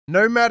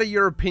No matter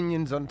your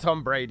opinions on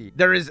Tom Brady,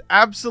 there is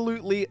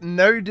absolutely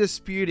no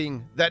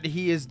disputing that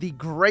he is the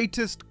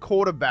greatest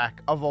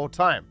quarterback of all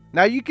time.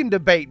 Now, you can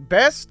debate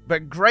best,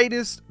 but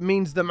greatest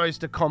means the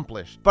most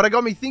accomplished. But it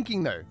got me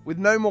thinking though, with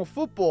no more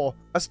football,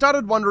 I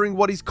started wondering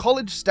what his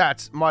college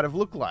stats might have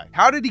looked like.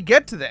 How did he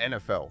get to the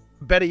NFL?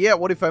 Better yet,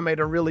 what if I made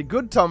a really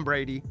good Tom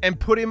Brady and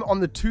put him on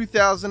the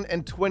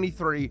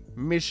 2023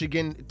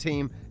 Michigan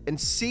team and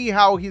see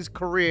how his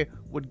career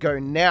would go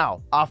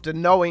now after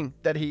knowing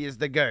that he is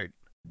the GOAT?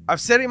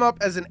 I've set him up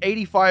as an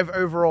 85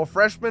 overall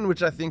freshman,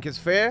 which I think is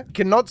fair.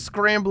 Cannot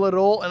scramble at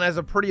all and has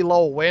a pretty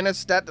low awareness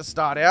stat to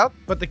start out.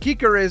 But the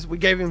kicker is we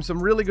gave him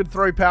some really good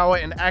throw power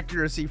and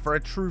accuracy for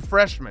a true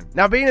freshman.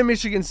 Now, being a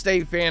Michigan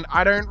State fan,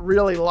 I don't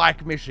really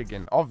like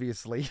Michigan,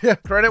 obviously.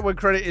 Credit where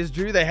credit is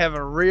due. They have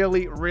a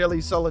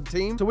really solid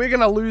team. So we're going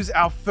to lose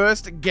our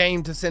first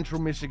game to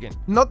Central Michigan.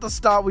 Not the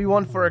start we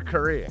want for a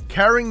career.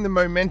 Carrying the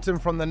momentum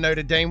from the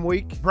Notre Dame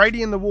week,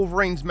 Brady and the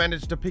Wolverines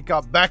managed to pick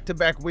up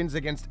back-to-back wins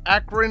against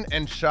Akron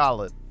and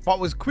Charlotte, but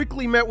was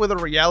quickly met with a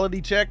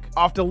reality check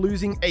after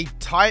losing a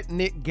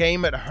tight-knit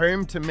game at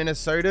home to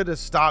Minnesota to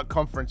start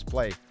conference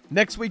play.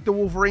 Next week, the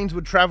Wolverines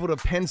would travel to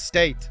Penn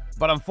State,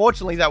 but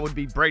unfortunately that would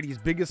be Brady's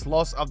biggest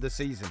loss of the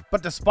season.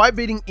 But despite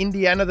beating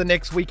Indiana the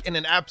next week in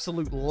an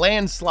absolute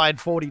landslide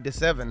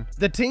 40-7,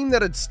 the team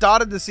that had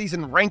started the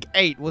season ranked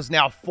 8 was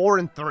now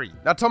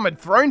 4-3. Now, Tom had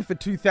thrown for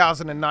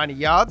 2,090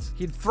 yards,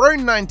 he'd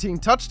thrown 19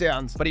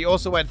 touchdowns, but he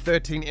also had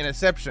 13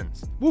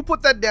 interceptions. We'll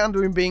put that down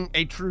to him being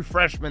a true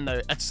freshman though,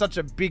 at such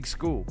a big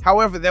school.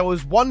 However, there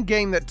was one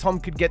game that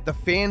Tom could get the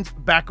fans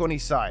back on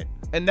his side,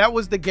 and that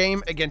was the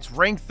game against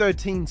ranked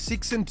 13,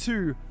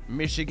 6-2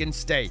 Michigan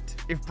State.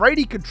 If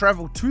Brady could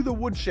travel to the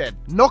woodshed,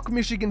 knock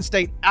Michigan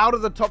State out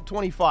of the top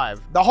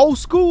 25, the whole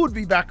school would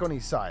be back on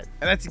his side.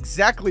 And that's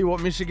exactly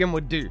what Michigan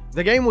would do.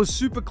 The game was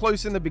super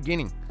close in the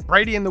beginning.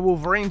 Brady and the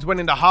Wolverines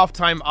went into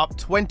halftime up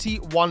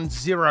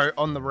 21-0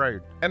 on the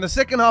road. And the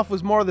second half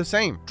was more of the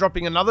same,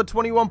 dropping another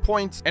 21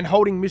 points and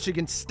holding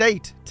Michigan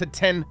State to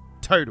 10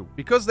 total.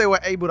 Because they were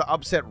able to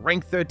upset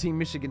ranked 13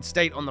 Michigan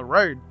State on the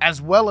road,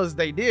 as well as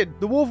they did,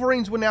 the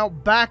Wolverines were now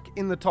back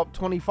in the top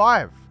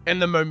 25. And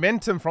the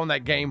momentum from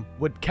that game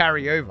would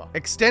carry over.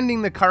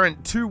 Extending the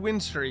current 2-win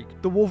streak,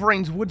 the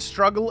Wolverines would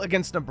struggle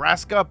against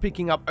Nebraska,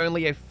 picking up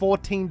only a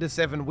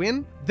 14-7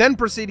 win, then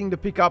proceeding to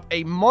pick up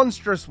a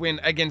monstrous win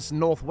against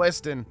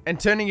Northwestern and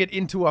turning it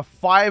into a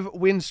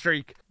 5-win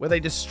streak where they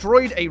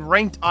destroyed a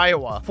ranked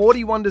Iowa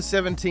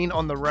 41-17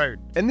 on the road.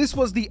 And this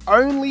was the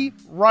only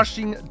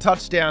rushing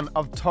touchdown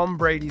of Tom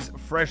Brady's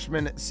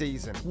freshman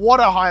season.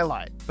 What a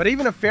highlight. But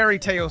even a fairy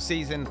tale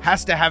season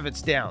has to have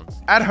its downs.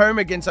 At home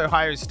against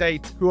Ohio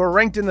State, who are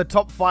ranked in the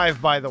top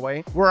 5, by the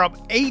way, we're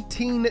up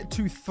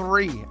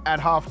 18-3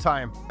 at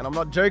halftime. And I'm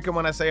not joking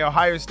when I say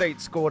Ohio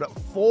State scored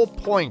 4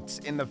 points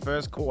in the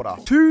first quarter.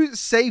 2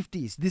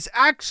 safeties. This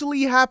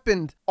actually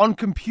happened on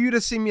computer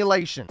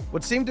simulation.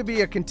 What seemed to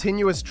be a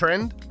continuous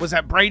trend was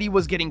that Brady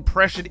was getting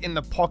pressured in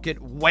the pocket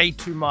way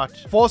too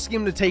much, forcing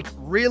him to take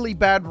really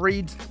bad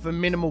reads for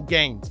minimal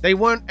gains. They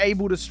weren't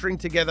able to string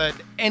together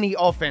any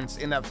offense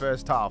in that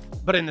first half.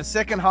 But in the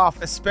second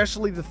half,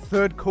 especially the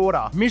third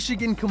quarter,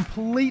 Michigan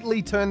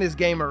completely turned this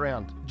game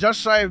around. Just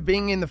shy of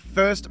being in the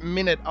first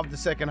minute of the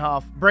second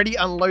half, Brady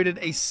unloaded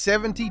a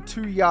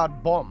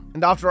 72-yard bomb.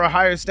 And after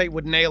Ohio State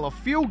would nail a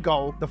field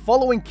goal, the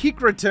following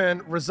kick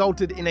return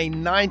resulted in a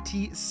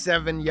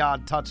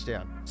 97-yard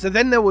touchdown. So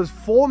then there was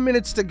 4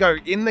 minutes to go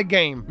in the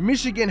game.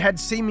 Michigan had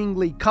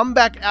seemingly come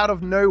back out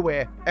of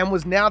nowhere and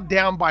was now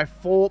down by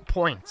 4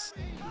 points.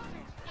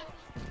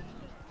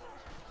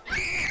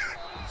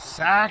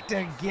 Sacked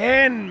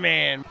again,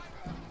 man.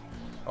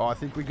 Oh, I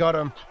think we got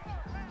him.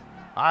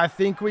 I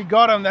think we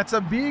got him. That's a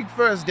big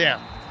first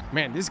down.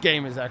 Man, this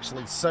game is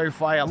actually so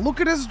fire. Look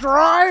at us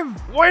drive.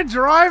 We're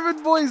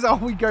driving, boys. Oh,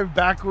 we go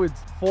backwards.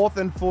 4th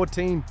and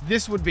 14.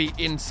 This would be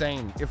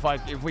insane if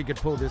we could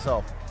pull this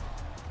off.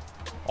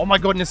 Oh my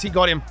goodness, he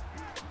got him.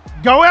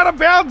 Go out of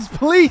bounds,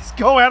 please.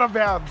 Go out of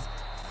bounds.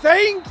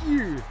 Thank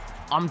you.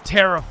 I'm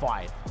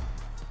terrified.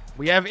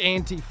 We have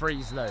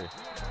antifreeze though.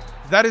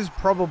 That is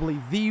probably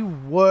the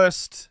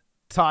worst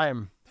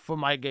time for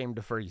my game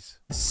to freeze.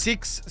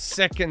 6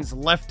 seconds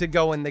left to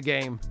go in the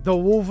game. The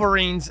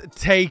Wolverines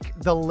take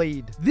the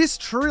lead. This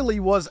truly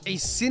was a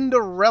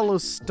Cinderella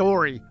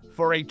story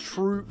for a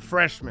true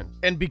freshman.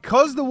 And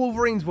because the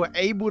Wolverines were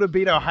able to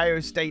beat Ohio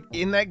State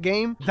in that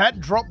game,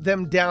 that dropped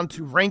them down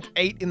to rank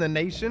 8 in the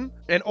nation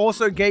and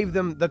also gave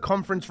them the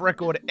conference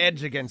record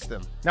edge against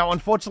them. Now,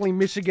 unfortunately,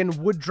 Michigan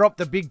would drop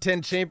the Big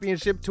Ten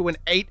championship to an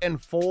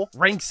 8-4,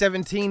 ranked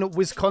 17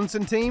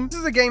 Wisconsin team. This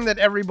is a game that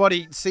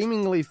everybody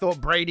seemingly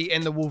thought Brady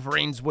and the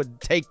Wolverines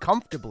would take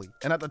comfortably.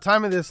 And at the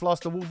time of this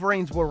loss, the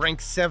Wolverines were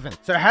ranked 7.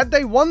 So had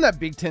they won that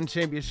Big Ten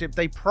championship,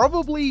 they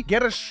probably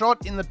get a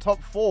shot in the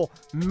top 4,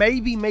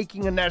 maybe making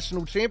a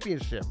national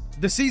championship.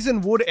 The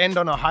season would end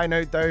on a high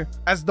note though,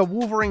 as the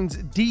Wolverines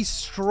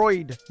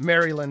destroyed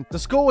Maryland. The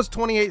score was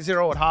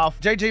 28-0 at half.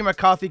 JJ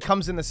McCarthy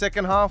comes in the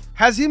second half,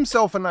 has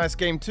himself a nice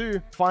game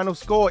too. Final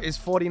score is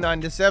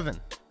 49-7.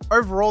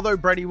 Overall though,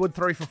 Brady would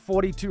throw for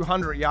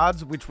 4,200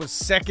 yards, which was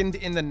second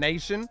in the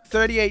nation,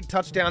 38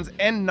 touchdowns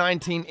and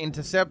 19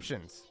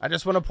 interceptions. I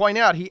just want to point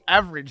out he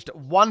averaged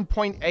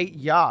 1.8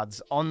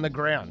 yards on the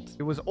ground.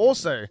 It was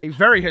also a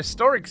very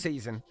historic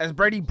season as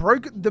Brady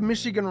broke the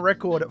Michigan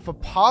record for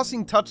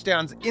passing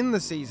touchdowns in the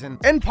season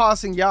and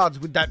passing yards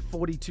with that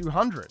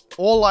 4,200.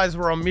 All eyes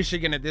were on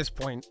Michigan at this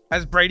point,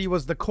 as Brady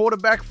was the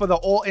quarterback for the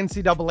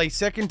All-NCAA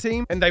second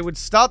team, and they would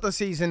start the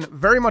season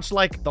very much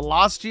like the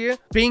last year,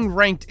 being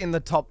ranked in the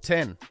top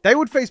 10. They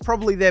would face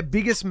probably their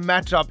biggest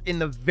matchup in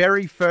the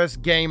very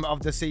first game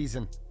of the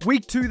season.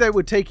 Week 2, they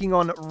were taking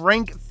on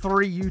rank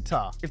 3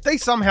 Utah. If they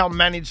somehow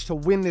managed to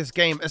win this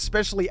game,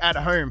 especially at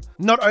home,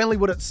 not only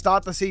would it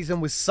start the season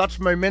with such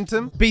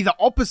momentum, be the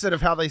opposite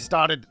of how they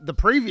started the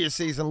previous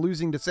season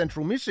losing to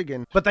Central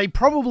Michigan, but they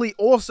probably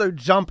also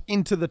jump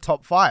into the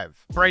top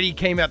 5. Brady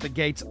came out the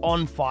gates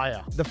on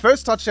fire. The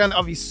first touchdown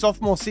of his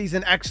sophomore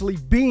season actually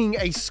being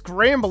a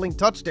scrambling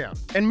touchdown,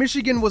 and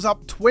Michigan was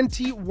up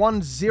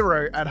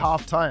 21-0 at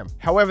halftime.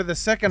 However, the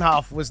second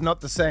half was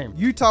not the same.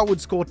 Utah would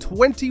score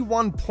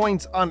 21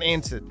 points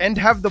unanswered and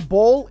have the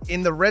ball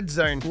in the red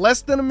zone.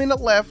 Less than a minute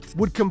left,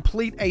 would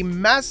complete a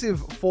massive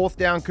 4th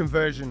down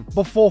conversion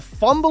before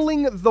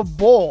fumbling the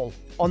ball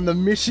on the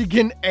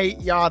Michigan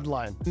 8-yard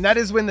line. And that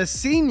is when the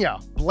senior,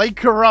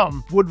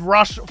 PerramCrowe, would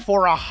rush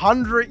for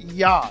 100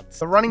 yards.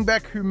 The running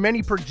back who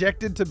many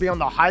projected to be on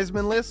the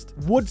Heisman list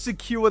would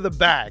secure the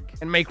bag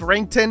and make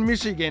rank 10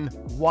 Michigan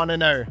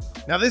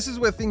 1-0. Now this is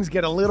where things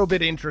get a little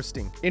bit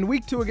interesting. In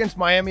week 2 against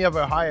Miami of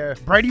Ohio,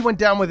 Brady went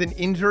down with an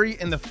injury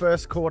in the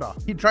first quarter.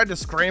 He tried to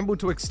scramble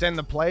to extend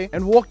the play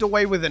and walked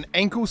away with an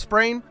ankle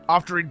sprain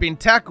after he'd been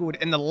tackled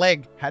and the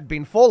leg had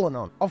been fallen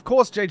on. Of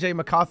course, JJ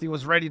McCarthy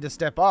was ready to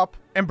step up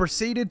and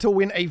proceeded to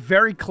win a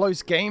very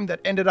close game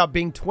that ended up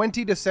being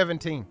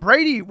 20-17.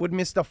 Brady would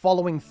miss the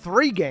following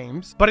 3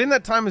 games, but in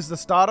that time as the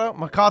starter,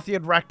 McCarthy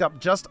had racked up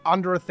just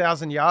under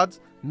 1,000 yards,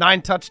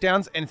 9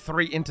 touchdowns, and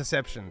 3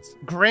 interceptions.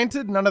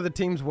 Granted, none of the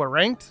teams were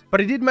ranked, but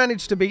he did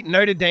manage to beat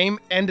Notre Dame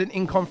and an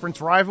in-conference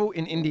rival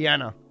in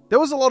Indiana. There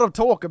was a lot of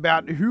talk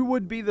about who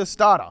would be the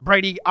starter.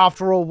 Brady,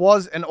 after all,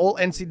 was an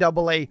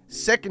All-NCAA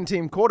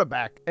second-team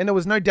quarterback, and there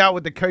was no doubt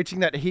with the coaching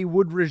that he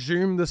would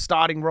resume the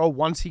starting role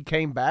once he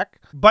came back.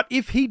 But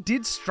if he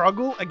did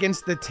struggle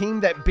against the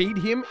team that beat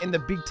him in the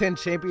Big Ten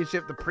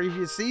Championship the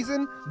previous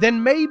season,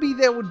 then maybe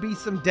there would be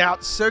some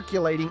doubt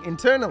circulating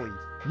internally.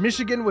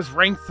 Michigan was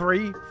ranked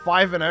 3,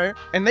 5-0,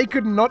 and they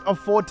could not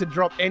afford to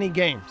drop any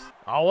games.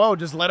 Oh well,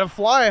 just let it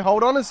fly.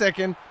 Hold on a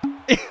second.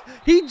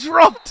 He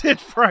dropped it,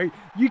 bro.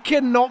 You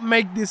cannot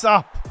make this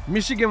up.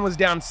 Michigan was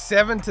down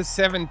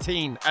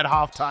 7-17 at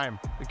halftime.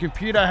 The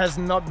computer has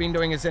not been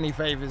doing us any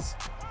favors.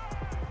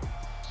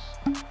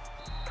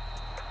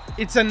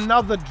 It's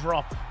another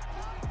drop.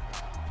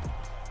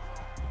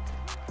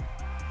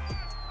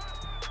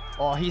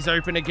 Oh, he's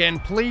open again.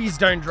 Please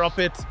don't drop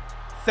it.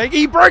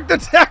 He broke the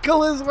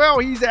tackle as well.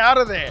 He's out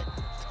of there.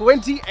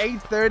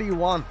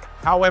 28-31.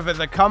 However,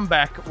 the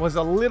comeback was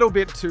a little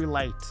bit too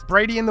late.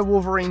 Brady and the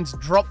Wolverines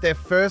dropped their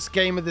first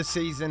game of the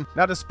season.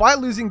 Now, despite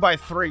losing by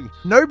 3,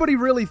 nobody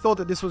really thought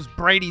that this was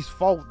Brady's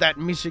fault that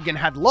Michigan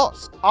had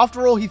lost.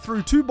 After all, he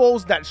threw 2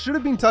 balls that should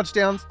have been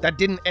touchdowns that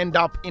didn't end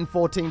up in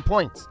 14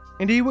 points.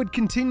 And he would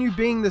continue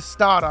being the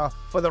starter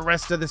for the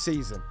rest of the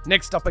season.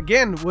 Next up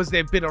again was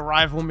their bitter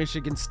rival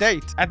Michigan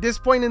State. At this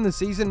point in the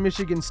season,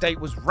 Michigan State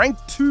was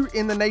ranked 2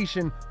 in the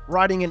nation,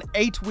 riding an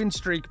 8-win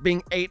streak,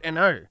 being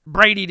 8-0.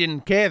 Brady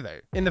didn't care though.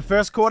 In the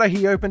first quarter,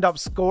 he opened up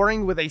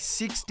scoring with a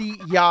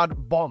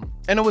 60-yard bomb.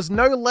 And it was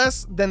no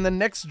less than the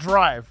next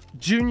drive.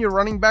 Junior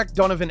running back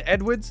Donovan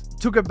Edwards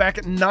took it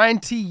back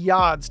 90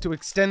 yards to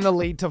extend the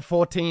lead to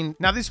 14.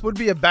 Now this would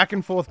be a back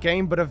and forth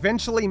game, but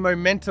eventually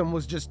momentum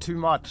was just too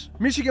much.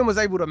 Michigan was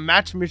able to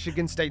match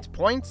Michigan State's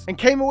points and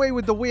came away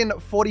with the win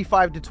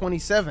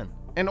 45-27.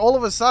 And all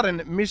of a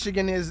sudden,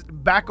 Michigan is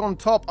back on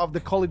top of the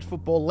college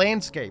football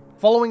landscape.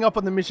 Following up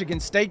on the Michigan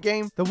State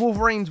game, the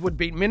Wolverines would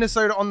beat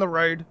Minnesota on the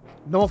road,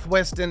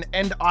 Northwestern,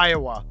 and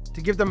Iowa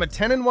to give them a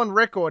 10-1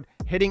 record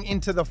heading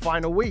into the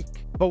final week.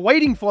 But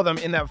waiting for them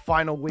in that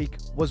final week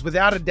was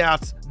without a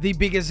doubt the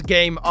biggest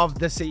game of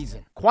the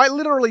season. Quite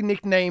literally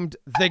nicknamed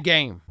The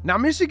Game. Now,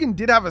 Michigan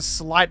did have a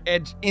slight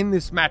edge in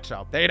this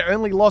matchup. They had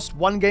only lost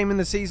 1 game in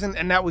the season,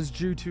 and that was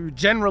due to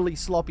generally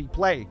sloppy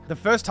play. The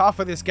first half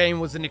of this game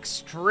was an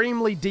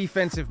extremely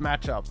defensive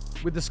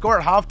matchup, with the score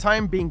at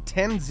halftime being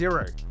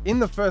 10-0. In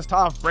the first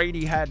half,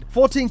 Brady had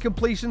 14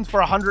 completions for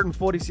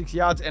 146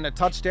 yards and a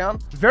touchdown.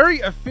 Very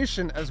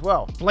efficient as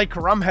well.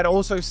 PerramCrowe had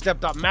also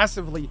stepped up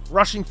massively,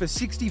 rushing for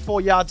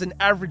 64 yards and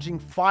averaging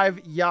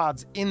 5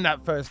 yards in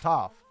that first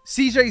half.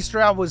 CJ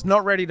Stroud was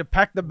not ready to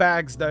pack the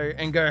bags though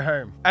and go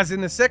home, as in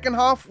the second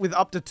half, with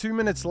up to 2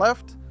 minutes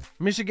left,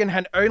 Michigan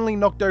had only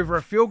knocked over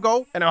a field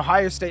goal and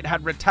Ohio State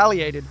had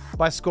retaliated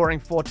by scoring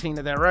 14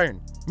 of their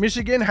own.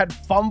 Michigan had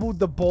fumbled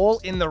the ball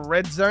in the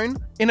red zone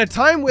in a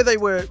time where they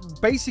were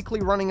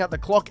basically running out the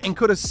clock and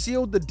could have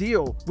sealed the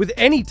deal with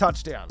any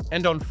touchdown.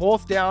 And on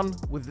 4th down,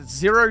 with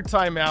 0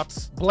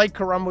 timeouts, Blake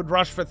Corum would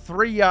rush for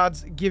 3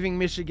 yards, giving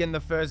Michigan the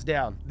first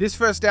down. This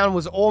first down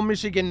was all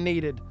Michigan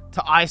needed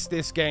to ice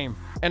this game.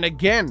 And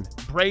again,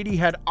 Brady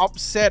had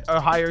upset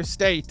Ohio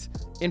State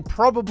in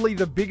probably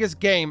the biggest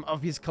game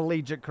of his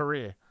collegiate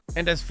career.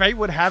 And as fate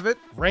would have it,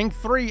 ranked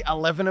 3,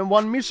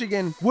 11-1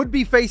 Michigan would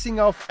be facing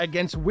off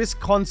against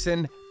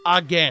Wisconsin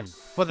again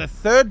for the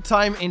 3rd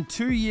time in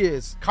 2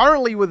 years,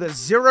 currently with a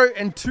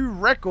 0-2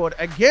 record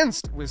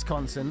against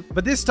Wisconsin.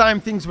 But this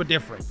time things were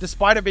different.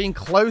 Despite it being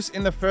close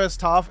in the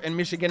first half and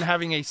Michigan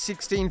having a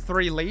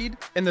 16-3 lead,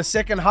 in the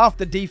second half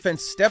the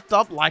defense stepped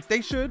up like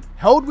they should,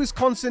 held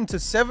Wisconsin to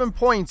 7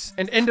 points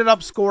and ended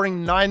up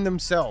scoring 9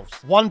 themselves,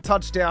 1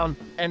 touchdown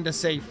and a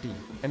safety.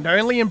 And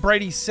only in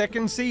Brady's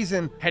 2nd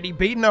season had he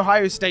beaten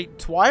Ohio State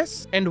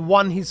twice and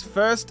won his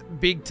first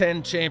Big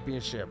Ten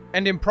championship.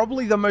 And in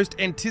probably the most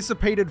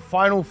anticipated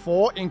Final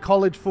Four in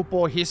college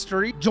football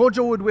history,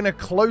 Georgia would win a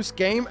close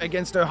game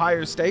against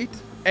Ohio State,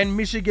 and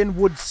Michigan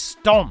would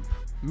stomp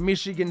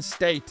Michigan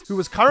State, who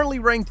was currently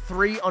ranked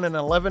 3 on an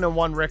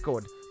 11-1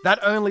 record. That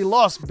only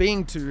loss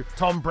being to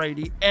Tom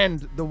Brady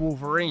and the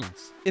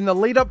Wolverines. In the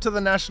lead up to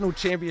the national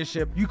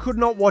championship, you could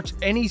not watch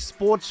any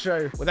sports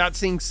show without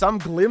seeing some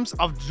glimpse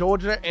of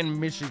Georgia and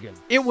Michigan.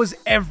 It was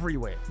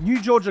everywhere. New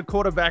Georgia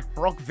quarterback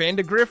Brock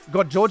Vandagriff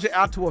got Georgia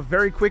out to a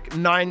very quick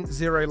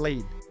 9-0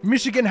 lead.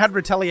 Michigan had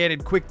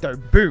retaliated quick though.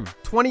 Boom.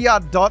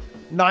 20-yard dot,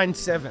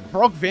 9-7.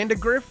 Brock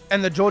Vandagriff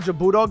and the Georgia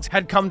Bulldogs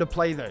had come to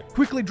play though,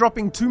 quickly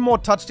dropping 2 more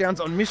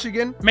touchdowns on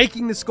Michigan,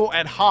 making the score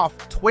at half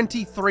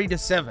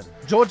 23-7.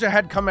 Georgia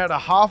had come out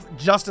of half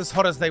just as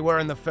hot as they were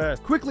in the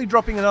first, quickly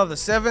dropping another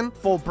 7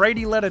 for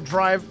Brady led a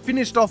drive,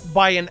 finished off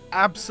by an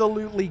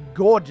absolutely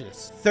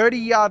gorgeous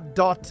 30-yard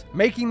dot,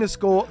 making the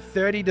score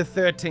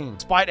 30-13.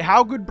 Despite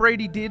how good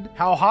Brady did,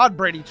 how hard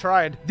Brady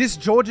tried, this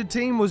Georgia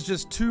team was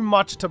just too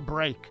much to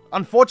break.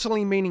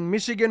 Unfortunately, meaning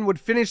Michigan would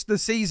finish the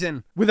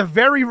season with a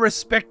very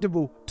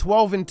respectable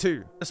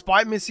 12-2.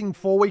 Despite missing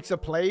 4 weeks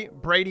of play,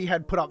 Brady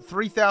had put up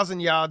 3,000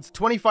 yards,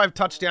 25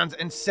 touchdowns,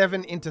 and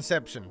 7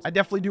 interceptions. I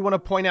definitely do want to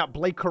point out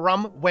Blake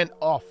Corum went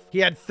off. He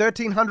had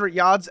 1,300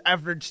 yards,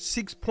 averaged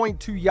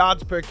 6.2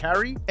 yards per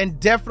carry, and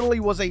definitely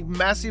was a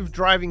massive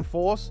driving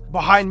force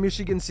behind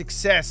Michigan's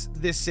success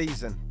this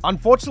season.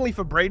 Unfortunately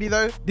for Brady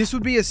though, this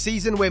would be a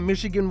season where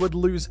Michigan would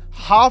lose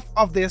half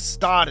of their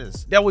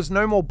starters. There was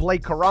no more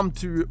Blake Corum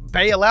to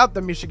bail out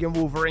the Michigan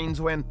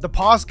Wolverines when the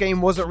pass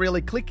game wasn't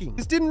really clicking.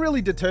 This didn't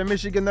really deter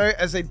Michigan though,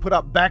 as they'd put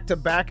up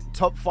back-to-back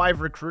top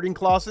 5 recruiting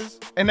classes,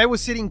 and they were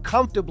sitting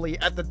comfortably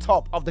at the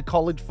top of the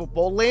college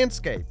football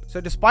landscape. So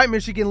despite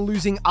Michigan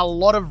losing a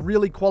lot of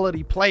really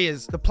quality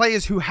players, the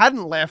players who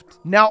hadn't left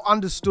now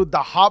understood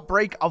the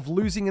heartbreak of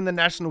losing in the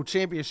national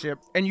championship,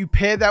 and you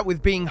pair that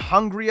with being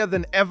hungrier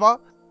than ever,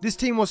 this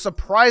team was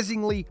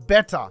surprisingly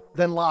better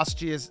than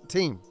last year's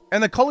team.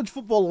 And the college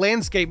football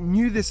landscape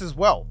knew this as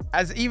well,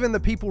 as even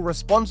the people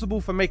responsible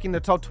for making the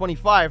top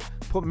 25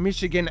 put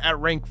Michigan at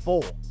rank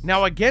 4.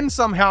 Now again,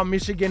 somehow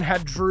Michigan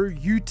had drew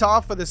Utah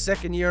for the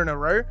 2nd year in a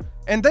row,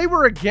 and they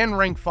were again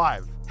ranked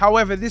 5.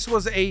 However, this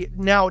was a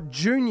now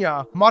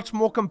junior, much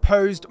more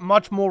composed,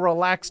 much more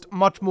relaxed,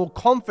 much more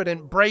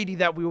confident Brady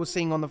that we were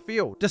seeing on the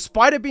field.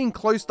 Despite it being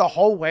close the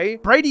whole way,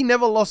 Brady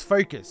never lost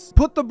focus,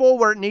 put the ball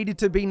where it needed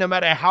to be no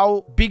matter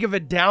how big of a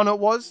down it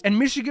was, and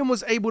Michigan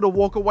was able to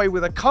walk away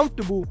with a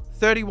comfortable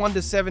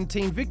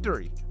 31-17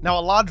 victory. Now,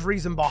 a large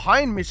reason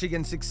behind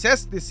Michigan's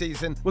success this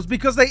season was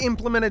because they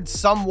implemented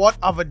somewhat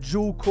of a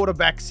dual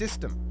quarterback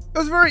system. It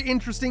was very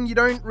interesting. You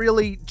don't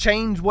really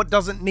change what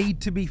doesn't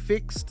need to be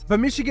fixed. But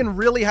Michigan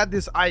really had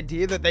this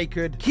idea that they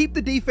could keep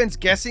the defense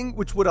guessing,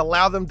 which would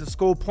allow them to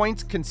score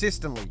points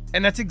consistently.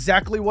 And that's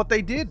exactly what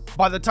they did.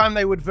 By the time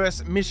they would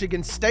verse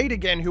Michigan State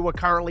again, who were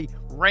currently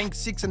ranked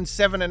 6 and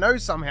 7-0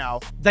 somehow,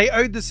 they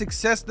owed the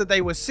success that they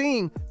were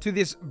seeing to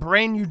this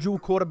brand new dual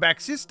quarterback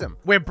system,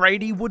 where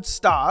Brady would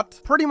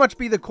start, pretty much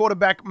be the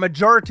quarterback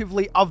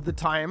majoritively of the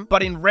time,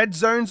 but in red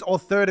zones or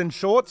 3rd and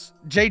shorts,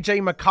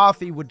 JJ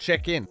McCarthy would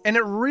check in. And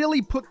it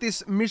really put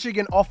this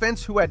Michigan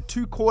offense, who had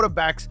 2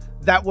 quarterbacks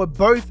that were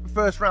both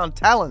first-round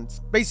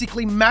talents,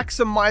 basically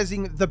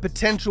maximizing the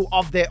potential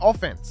of their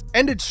offense.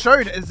 And it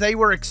showed, as they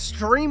were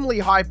extremely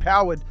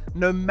high-powered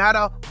no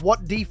matter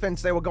what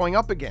defense they were going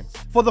up against.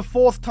 For the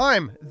 4th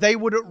time, they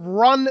would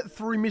run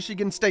through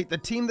Michigan State, the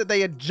team that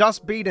they had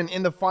just beaten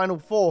in the Final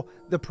Four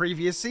the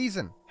previous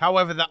season.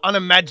 However, the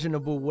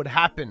unimaginable would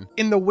happen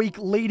in the week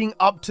leading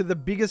up to the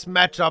biggest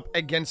matchup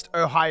against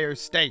Ohio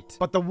State.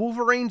 But the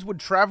Wolverines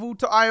would travel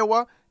to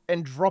Iowa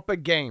and drop a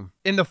game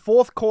in the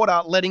 4th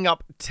quarter, letting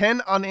up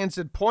 10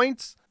 unanswered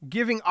points,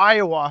 giving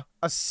Iowa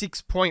a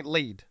 6-point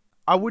lead.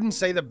 I wouldn't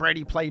say that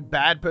Brady played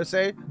bad per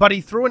se, but he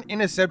threw an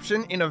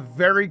interception in a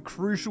very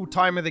crucial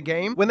time of the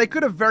game when they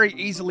could have very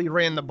easily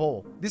ran the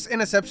ball. This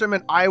interception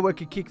meant Iowa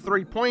could kick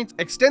 3 points,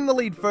 extend the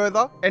lead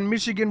further, and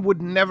Michigan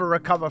would never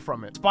recover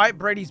from it. Despite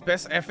Brady's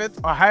best efforts,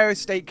 Ohio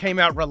State came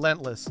out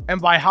relentless, and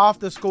by half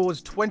the score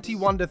was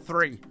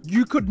 21-3.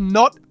 You could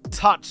not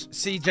touch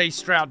CJ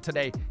Stroud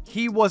today.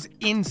 He was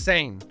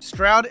insane.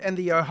 Stroud and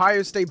the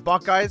Ohio State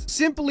Buckeyes,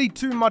 simply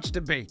too much to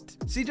beat.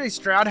 CJ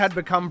Stroud had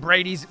become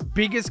Brady's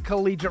biggest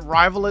collegiate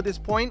rival at this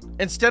point.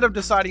 Instead of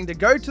deciding to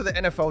go to the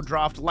NFL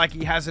draft like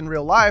he has in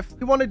real life,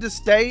 he wanted to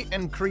stay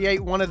and create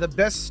one of the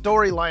best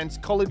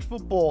storylines college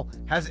football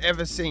has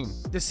ever seen.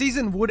 The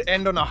season would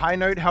end on a high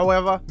note,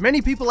 however.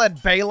 Many people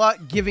had Baylor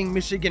giving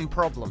Michigan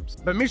problems,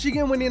 but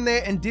Michigan went in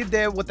there and did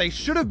what they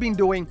should have been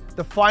doing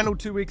the final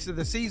 2 weeks of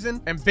the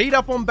season and beat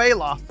up on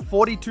Baylor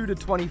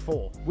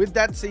 42-24. With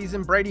that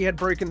season, Brady had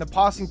broken the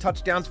passing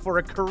touchdowns for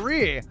a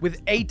career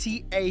with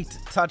 88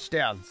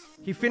 touchdowns.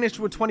 He finished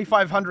with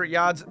 2,500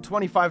 yards,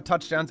 25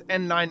 touchdowns,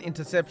 and 9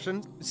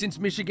 interceptions. Since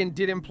Michigan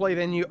did employ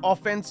their new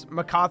offense,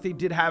 McCarthy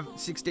did have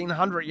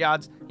 1,600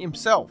 yards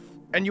himself.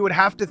 And you would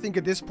have to think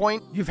at this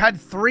point, you've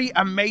had 3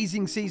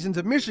 amazing seasons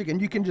of Michigan.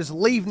 You can just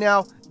leave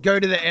now, go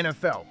to the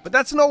NFL. But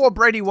that's not what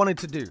Brady wanted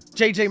to do.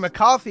 JJ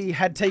McCarthy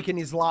had taken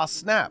his last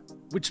snap,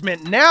 which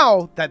meant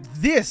now that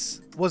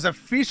this was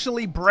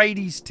officially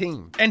Brady's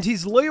team. And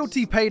his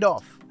loyalty paid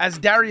off, as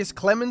Darius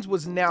Clemens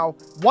was now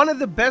one of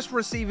the best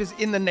receivers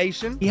in the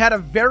nation. He had a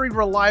very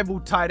reliable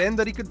tight end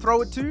that he could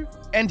throw it to,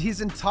 and his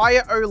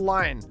entire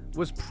O-line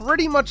was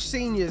pretty much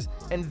seniors,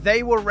 and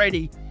they were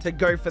ready to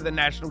go for the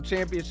national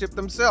championship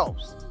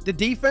themselves. The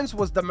defense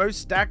was the most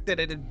stacked that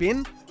it had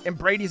been in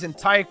Brady's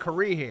entire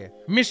career here.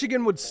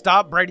 Michigan would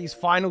start Brady's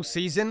final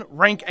season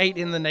rank 8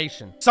 in the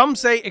nation. Some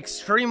say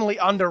extremely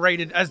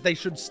underrated, as they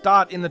should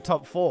start in the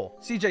top 4.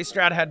 CJ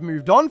Stroud had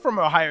moved on from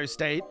Ohio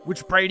State,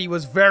 which Brady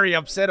was very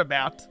upset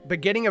about,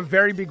 but getting a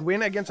very big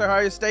win against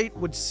Ohio State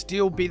would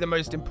still be the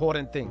most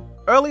important thing.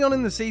 Early on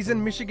in the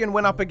season, Michigan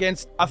went up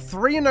against a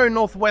 3-0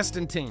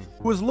 Northwestern team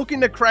who was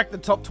looking to crack the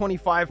top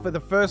 25 for the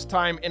first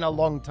time in a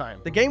long time.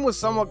 The game was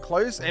somewhat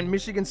close, and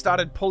Michigan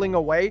started pulling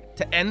away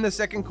to end the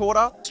second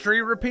quarter.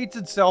 History repeats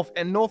itself,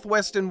 and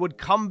Northwestern would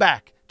come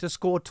back to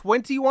score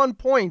 21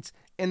 points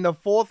in the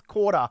fourth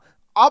quarter,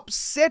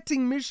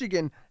 upsetting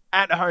Michigan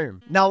at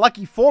home. Now,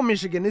 lucky for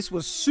Michigan, this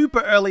was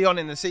super early on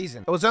in the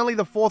season. It was only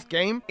the 4th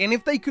game, and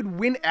if they could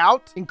win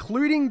out,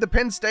 including the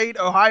Penn State,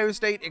 Ohio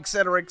State,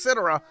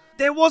 etc.,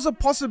 there was a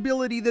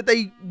possibility that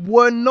they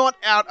were not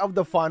out of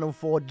the Final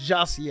Four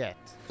just yet.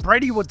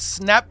 Brady would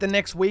snap the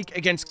next week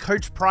against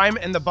Coach Prime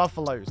and the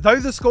Buffaloes. Though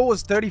the score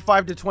was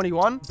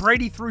 35-21,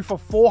 Brady threw for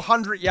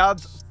 400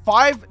 yards,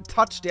 5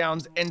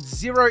 touchdowns, and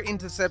 0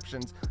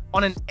 interceptions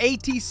on an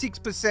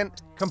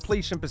 86%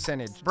 completion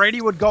percentage.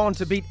 Brady would go on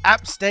to beat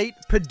App State,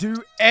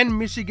 Purdue, and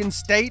Michigan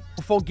State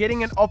before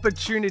getting an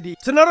opportunity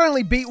to not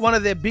only beat one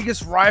of their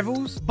biggest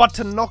rivals, but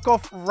to knock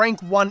off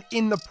rank 1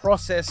 in the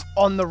process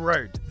on the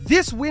road.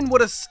 This win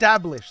would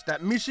establish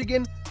that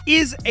Michigan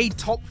is a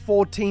top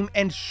 4 team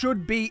and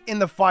should be in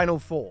the Final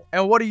Four.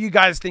 And what do you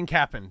guys think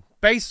happened?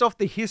 Based off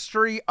the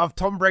history of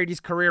Tom Brady's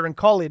career in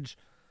college,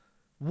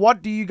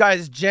 what do you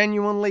guys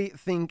genuinely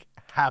think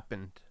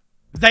happened?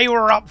 They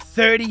were up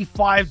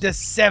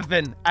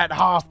 35-7 at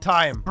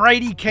halftime.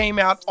 Brady came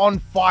out on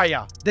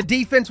fire. The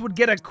defense would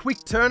get a quick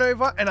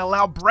turnover and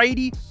allow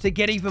Brady to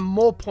get even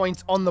more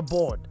points on the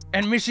board.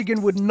 And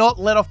Michigan would not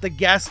let off the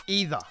gas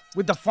either,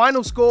 with the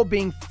final score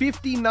being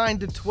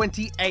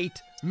 59-28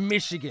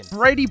 Michigan.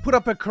 Brady put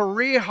up a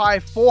career-high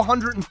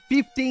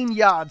 415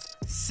 yards,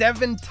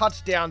 7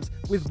 touchdowns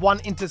with 1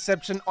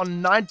 interception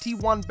on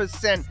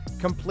 91%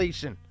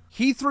 completion.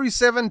 He threw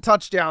 7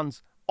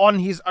 touchdowns on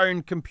his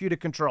own, computer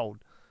controlled,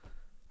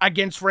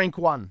 against rank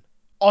 1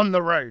 on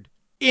the road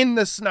in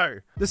the snow.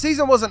 The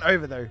season wasn't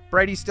over though.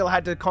 Brady still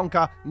had to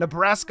conquer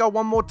Nebraska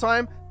one more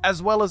time,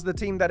 as well as the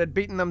team that had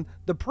beaten them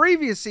the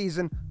previous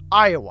season,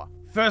 Iowa.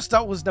 First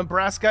up was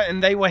Nebraska,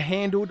 and they were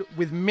handled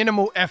with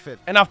minimal effort.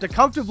 And after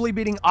comfortably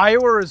beating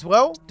Iowa as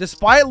well,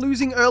 despite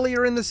losing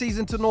earlier in the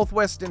season to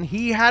Northwestern,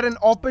 he had an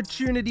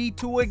opportunity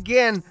to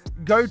again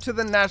go to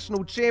the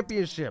national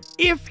championship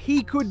if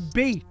he could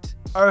beat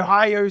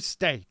Ohio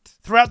State.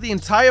 Throughout the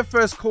entire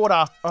first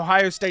quarter,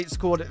 Ohio State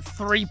scored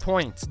 3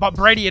 points, but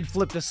Brady had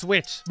flipped a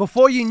switch.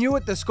 Before you knew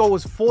it, the score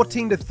was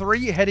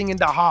 14-3 heading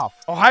into half.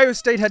 Ohio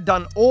State had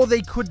done all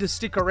they could to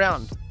stick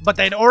around, but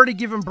they'd already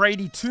given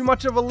Brady too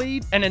much of a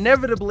lead and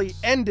inevitably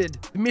ended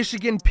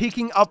Michigan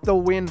picking up the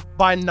win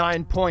by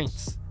 9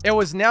 points. It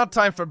was now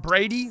time for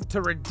Brady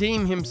to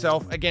redeem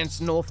himself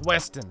against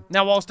Northwestern.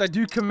 Now, whilst I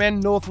do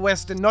commend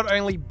Northwestern not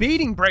only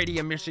beating Brady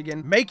and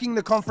Michigan, making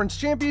the conference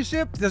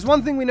championship, there's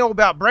one thing we know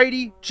about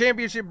Brady.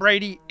 Championship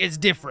Brady is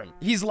different.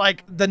 He's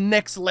like the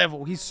next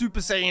level. He's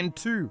Super Saiyan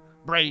 2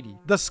 Brady.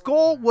 The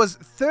score was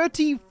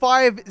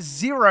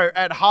 35-0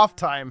 at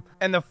halftime,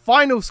 and the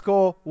final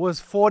score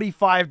was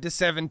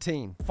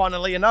 45-17.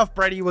 Funnily enough,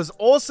 Brady was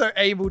also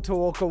able to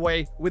walk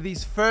away with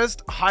his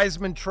first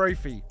Heisman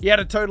Trophy. He had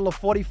a total of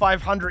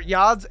 4,500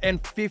 yards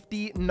and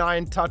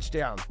 59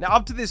 touchdowns. Now,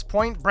 up to this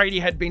point, Brady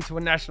had been to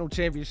a national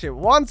championship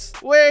once,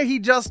 where he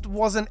just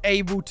wasn't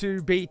able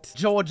to beat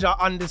Georgia,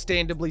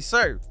 understandably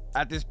so.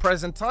 At this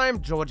present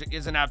time, Georgia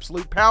is an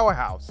absolute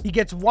powerhouse. He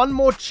gets one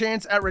more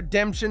chance at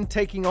redemption,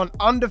 taking on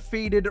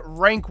undefeated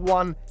rank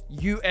 1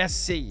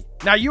 USC.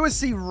 Now,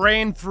 USC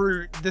ran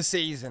through the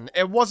season.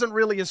 It wasn't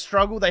really a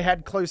struggle. They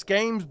had close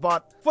games,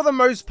 but for the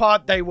most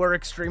part, they were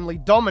extremely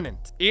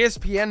dominant.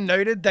 ESPN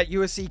noted that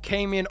USC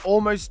came in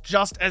almost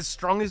just as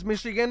strong as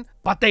Michigan,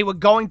 but they were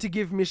going to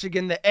give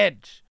Michigan the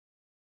edge.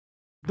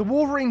 The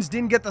Wolverines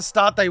didn't get the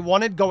start they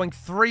wanted, going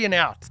 3 and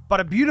out, but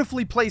a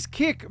beautifully placed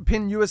kick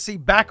pinned USC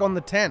back on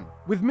the 10.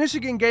 With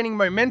Michigan gaining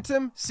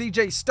momentum,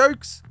 CJ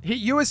Stokes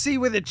hit USC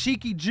with a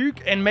cheeky juke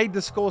and made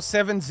the score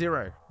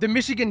 7-0. The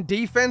Michigan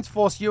defense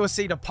forced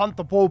USC to punt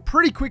the ball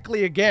pretty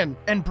quickly again,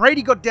 and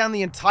Brady got down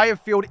the entire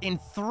field in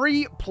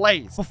 3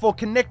 plays before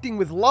connecting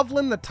with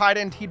Loveland, the tight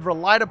end he'd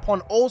relied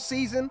upon all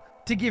season,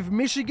 to give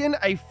Michigan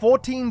a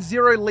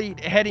 14-0 lead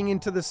heading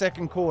into the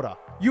second quarter.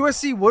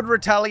 USC would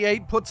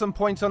retaliate, put some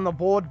points on the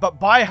board, but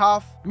by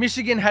half,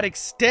 Michigan had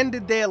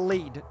extended their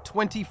lead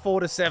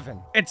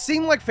 24-7. It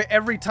seemed like for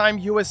every time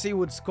USC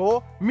would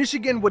score,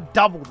 Michigan would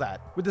double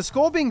that. With the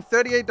score being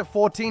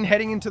 38-14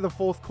 heading into the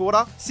fourth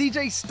quarter,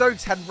 CJ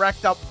Stokes had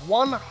racked up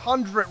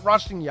 100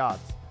 rushing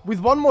yards. With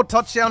one more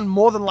touchdown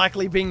more than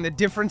likely being the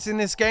difference in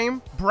this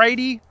game,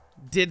 Brady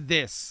did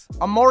this.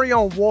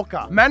 Amorion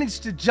Walker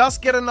managed to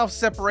just get enough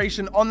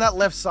separation on that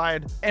left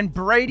side, and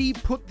Brady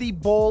put the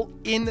ball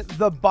in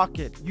the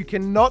bucket. You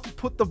cannot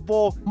put the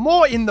ball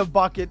more in the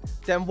bucket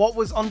than what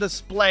was on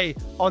display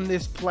on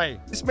this play.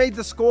 This made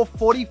the score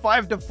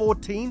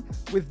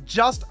 45-14 with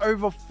just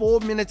over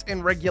 4 minutes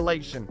in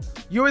regulation.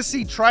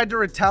 USC tried to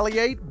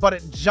retaliate, but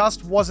it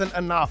just wasn't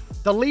enough.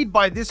 The lead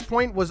by this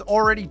point was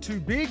already too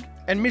big,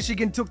 and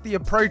Michigan took the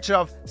approach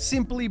of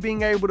simply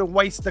being able to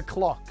waste the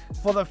clock.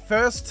 For the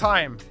first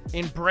time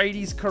in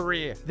Brady's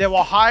career, there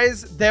were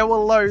highs, there were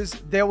lows,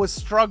 there were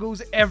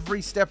struggles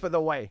every step of the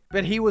way.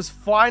 But he was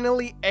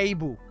finally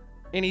able,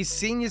 in his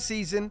senior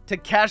season, to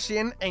cash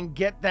in and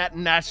get that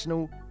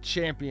national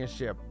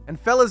championship. And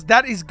fellas,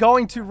 that is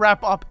going to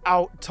wrap up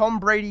our Tom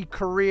Brady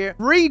career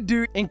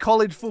redo in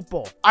college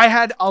football. I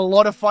had a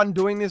lot of fun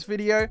doing this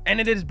video,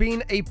 and it has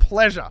been a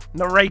pleasure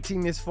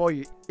narrating this for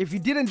you. If you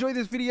did enjoy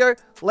this video,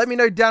 let me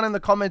know down in the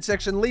comment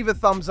section. Leave a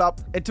thumbs up.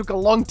 It took a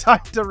long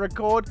time to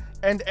record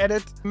and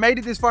edit. Made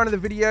it this far into the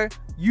video.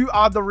 You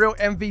are the real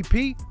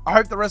MVP. I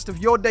hope the rest of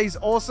your day's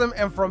awesome,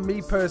 and from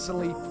me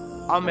personally,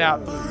 I'm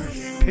out.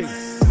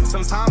 Peace.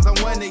 Sometimes I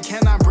wonder,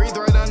 can I breathe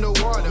right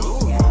underwater?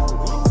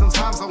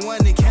 Sometimes I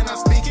wonder, can I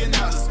speak in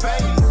outer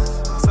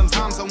space?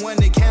 Sometimes I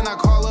wonder, can I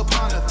call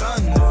upon the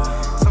thunder?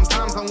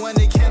 Sometimes I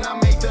wonder, can